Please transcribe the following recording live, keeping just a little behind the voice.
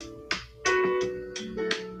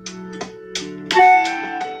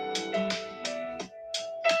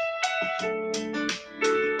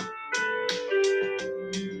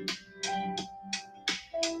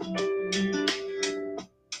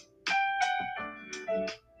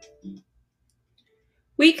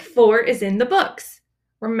Week 4 is in the books.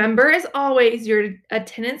 Remember, as always, your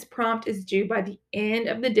attendance prompt is due by the end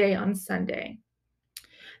of the day on Sunday.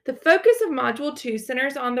 The focus of Module 2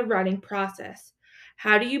 centers on the writing process.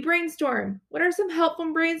 How do you brainstorm? What are some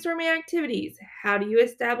helpful brainstorming activities? How do you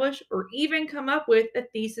establish or even come up with a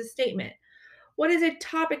thesis statement? What is a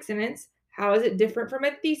topic sentence? How is it different from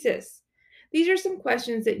a thesis? These are some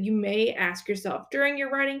questions that you may ask yourself during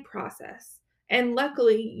your writing process. And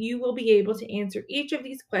luckily, you will be able to answer each of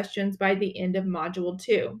these questions by the end of Module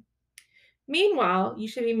 2. Meanwhile, you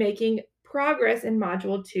should be making progress in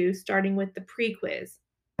Module 2, starting with the pre-quiz.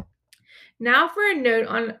 Now for a note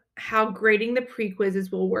on how grading the pre-quizzes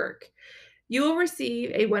will work. You will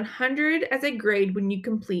receive a 100 as a grade when you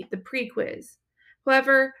complete the pre-quiz.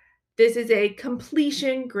 However, this is a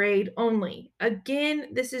completion grade only.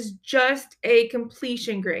 Again, this is just a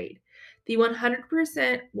completion grade. The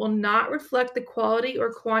 100% will not reflect the quality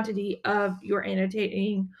or quantity of your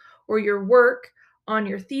annotating or your work on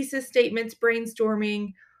your thesis statements,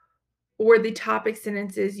 brainstorming, or the topic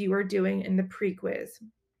sentences you are doing in the pre-quiz.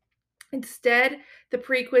 Instead, the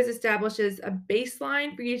pre-quiz establishes a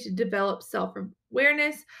baseline for you to develop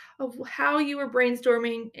self-awareness of how you were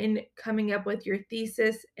brainstorming and coming up with your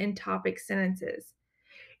thesis and topic sentences.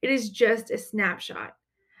 It is just a snapshot.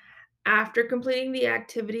 After completing the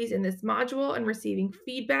activities in this module and receiving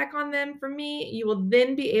feedback on them from me, you will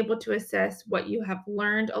then be able to assess what you have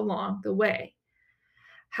learned along the way.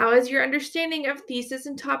 How has your understanding of thesis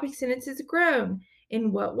and topic sentences grown?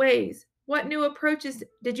 In what ways? What new approaches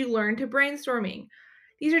did you learn to brainstorming?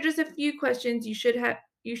 These are just a few questions you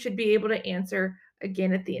should be able to answer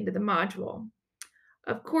again at the end of the module.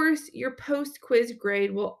 Of course, your post-quiz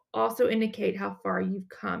grade will also indicate how far you've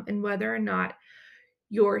come and whether or not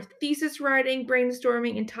your thesis writing,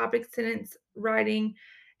 brainstorming, and topic sentence writing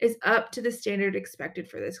is up to the standard expected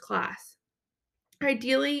for this class.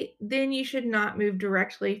 Ideally, then you should not move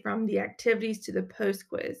directly from the activities to the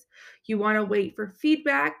post-quiz. You want to wait for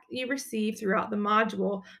feedback you receive throughout the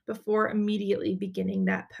module before immediately beginning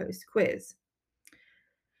that post-quiz.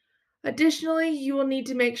 Additionally, you will need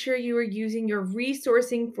to make sure you are using your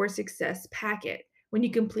Resourcing for Success packet when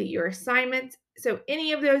you complete your assignments, so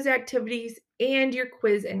any of those activities and your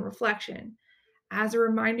quiz and reflection. As a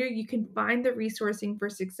reminder, you can find the Resourcing for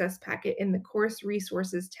Success packet in the Course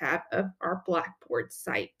Resources tab of our Blackboard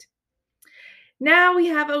site. Now we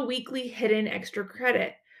have a weekly hidden extra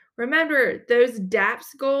credit. Remember those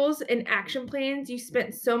DAPS goals and action plans you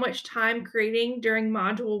spent so much time creating during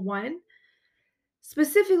Module 1?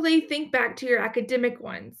 Specifically, think back to your academic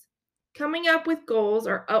ones. Coming up with goals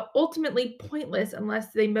are ultimately pointless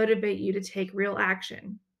unless they motivate you to take real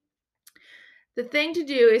action. The thing to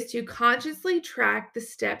do is to consciously track the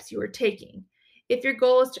steps you are taking. If your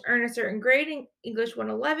goal is to earn a certain grade in English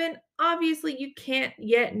 111, obviously you can't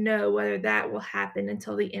yet know whether that will happen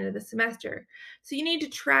until the end of the semester. So you need to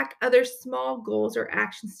track other small goals or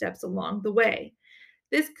action steps along the way.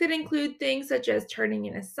 This could include things such as turning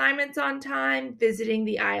in assignments on time, visiting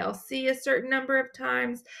the ILC a certain number of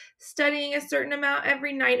times, studying a certain amount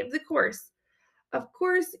every night of the course. Of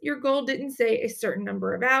course, your goal didn't say a certain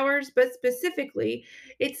number of hours, but specifically,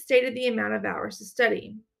 it stated the amount of hours to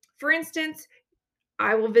study. For instance,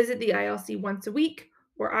 I will visit the ILC once a week,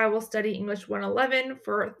 or I will study English 111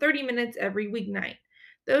 for 30 minutes every weeknight.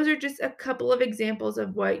 Those are just a couple of examples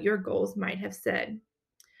of what your goals might have said.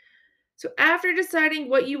 So, after deciding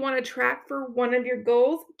what you want to track for one of your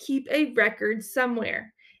goals, keep a record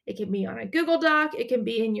somewhere. It can be on a Google Doc, it can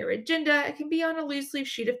be in your agenda, it can be on a loose leaf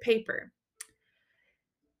sheet of paper.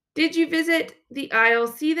 Did you visit the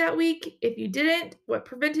ILC that week? If you didn't, what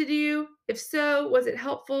prevented you? If so, was it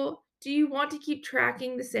helpful? Do you want to keep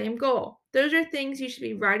tracking the same goal? Those are things you should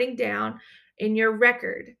be writing down in your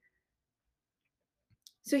record.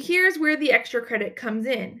 So here's where the extra credit comes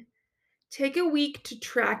in. Take a week to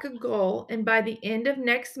track a goal, and by the end of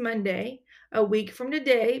next Monday, a week from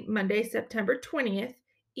today, Monday, September 20th,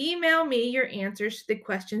 email me your answers to the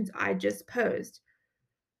questions I just posed.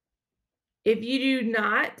 If you do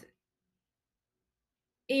not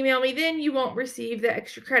email me, then you won't receive the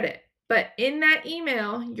extra credit. But in that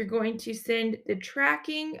email, you're going to send the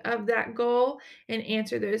tracking of that goal and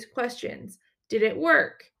answer those questions. Did it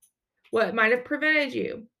work? What might have prevented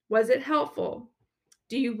you? Was it helpful?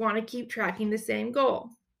 Do you want to keep tracking the same goal?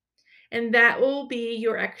 And that will be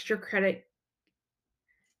your extra credit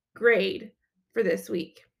grade for this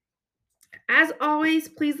week. As always,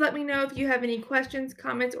 please let me know if you have any questions,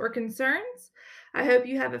 comments, or concerns. I hope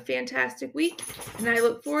you have a fantastic week, and I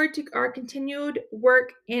look forward to our continued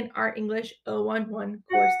work in our English 011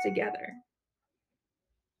 course together.